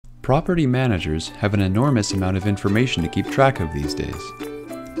Property managers have an enormous amount of information to keep track of these days.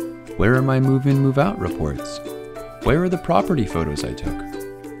 Where are my move-in, move-out reports? Where are the property photos I took?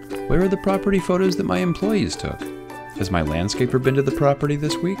 Where are the property photos that my employees took? Has my landscaper been to the property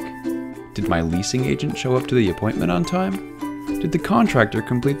this week? Did my leasing agent show up to the appointment on time? Did the contractor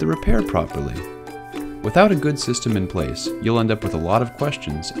complete the repair properly? Without a good system in place, you'll end up with a lot of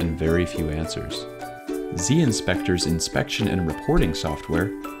questions and very few answers. zInspector's inspection and reporting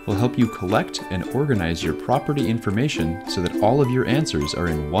software will help you collect and organize your property information so that all of your answers are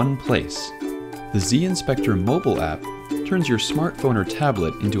in one place. The zInspector mobile app turns your smartphone or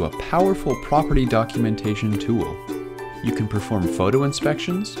tablet into a powerful property documentation tool. You can perform photo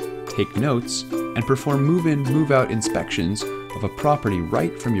inspections, take notes, and perform move-in, move-out inspections of a property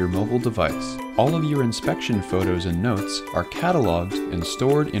right from your mobile device. All of your inspection photos and notes are cataloged and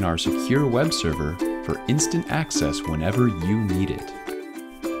stored in our secure web server for instant access whenever you need it.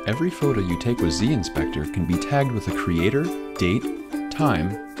 Every photo you take with zInspector can be tagged with a creator, date,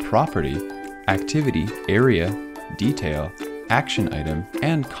 time, property, activity, area, detail, action item,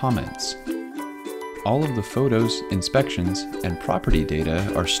 and comments. All of the photos, inspections, and property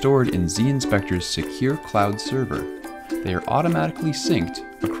data are stored in zInspector's secure cloud server. They are automatically synced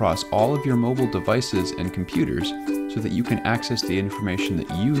across all of your mobile devices and computers so that you can access the information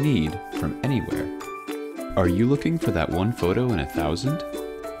that you need from anywhere. Are you looking for that one photo in 1,000?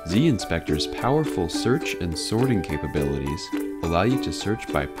 zInspector's powerful search and sorting capabilities allow you to search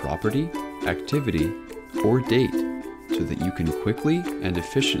by property, activity, or date so that you can quickly and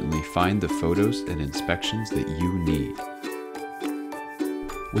efficiently find the photos and inspections that you need.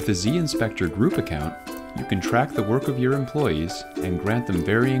 With a zInspector group account, you can track the work of your employees and grant them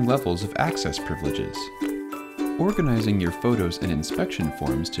varying levels of access privileges. Organizing your photos and inspection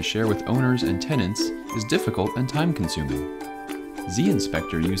forms to share with owners and tenants is difficult and time-consuming.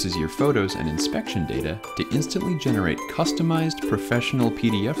 zInspector uses your photos and inspection data to instantly generate customized professional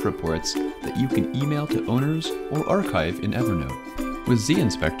PDF reports that you can email to owners or archive in Evernote. With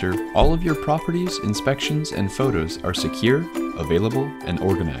zInspector, all of your properties, inspections, and photos are secure, available, and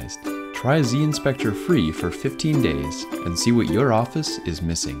organized. Try zInspector free for 15 days and see what your office is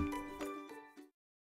missing.